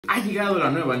Ha llegado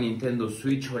la nueva Nintendo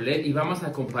Switch OLED y vamos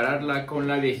a compararla con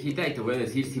la viejita y te voy a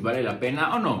decir si vale la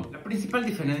pena o no. La principal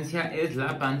diferencia es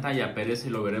la pantalla, pero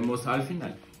ese lo veremos al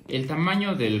final. El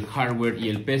tamaño del hardware y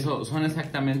el peso son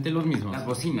exactamente los mismos. Las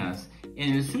bocinas.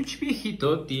 En el Switch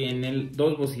viejito tienen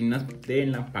dos bocinas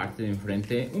en la parte de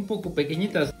enfrente un poco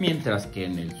pequeñitas, mientras que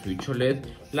en el Switch OLED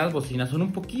las bocinas son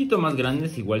un poquito más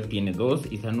grandes, igual tiene dos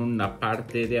y están en la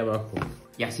parte de abajo.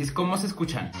 Y así es como se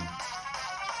escuchan.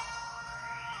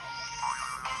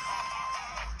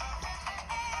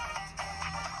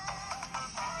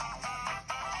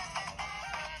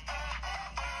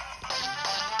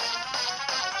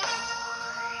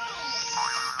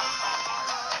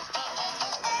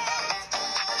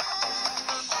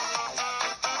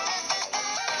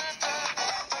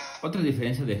 Otra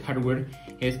diferencia de hardware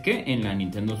es que en la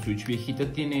Nintendo Switch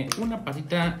viejita tiene una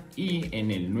patita y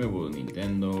en el nuevo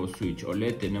Nintendo Switch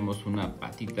OLED tenemos una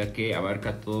patita que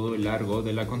abarca todo el largo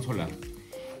de la consola.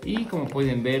 Y como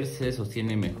pueden ver, se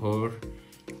sostiene mejor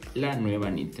la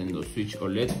nueva Nintendo Switch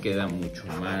OLED, queda mucho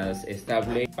más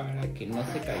estable para que no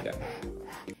se caiga.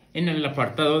 En el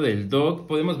apartado del dock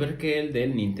podemos ver que el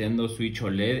del Nintendo Switch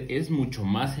OLED es mucho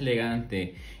más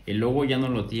elegante. El logo ya no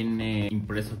lo tiene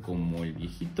impreso como el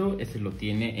viejito, este lo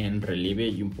tiene en relieve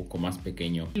y un poco más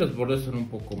pequeño. Los bordes son un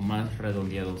poco más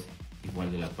redondeados, igual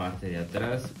de la parte de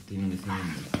atrás, tiene un diseño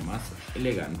mucho más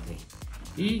elegante.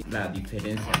 Y la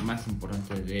diferencia más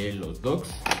importante de los docks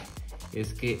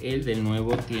es que el del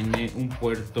nuevo tiene un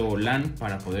puerto LAN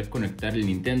para poder conectar el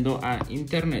Nintendo a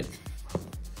internet.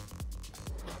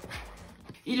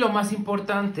 Y lo más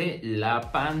importante,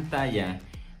 la pantalla.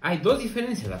 Hay dos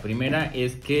diferencias. La primera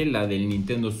es que la del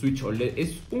Nintendo Switch OLED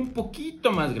es un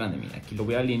poquito más grande. Mira, aquí lo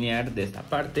voy a alinear de esta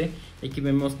parte. Aquí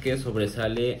vemos que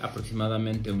sobresale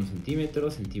aproximadamente 1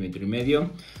 centímetro, centímetro y medio.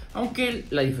 Aunque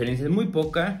la diferencia es muy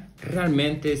poca,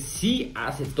 realmente sí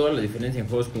hace toda la diferencia en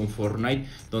juegos como Fortnite,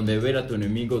 donde ver a tu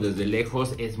enemigo desde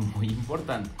lejos es muy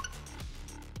importante.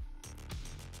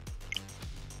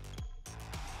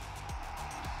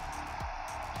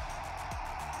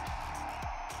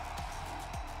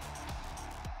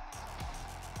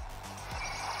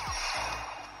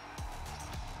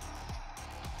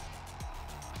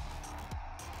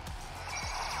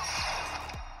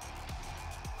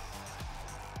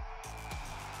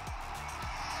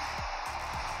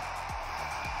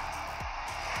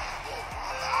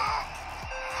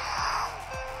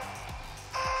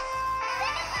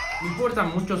 Me importa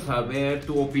mucho saber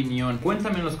tu opinión.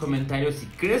 Cuéntame en los comentarios si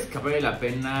crees que vale la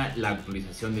pena la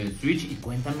actualización del Switch y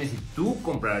cuéntame si tú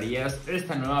comprarías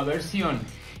esta nueva versión.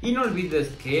 Y no olvides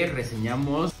que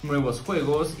reseñamos nuevos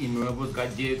juegos y nuevos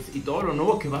gadgets y todo lo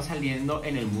nuevo que va saliendo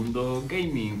en el mundo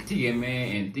gaming.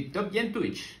 Sígueme en TikTok y en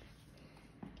Twitch.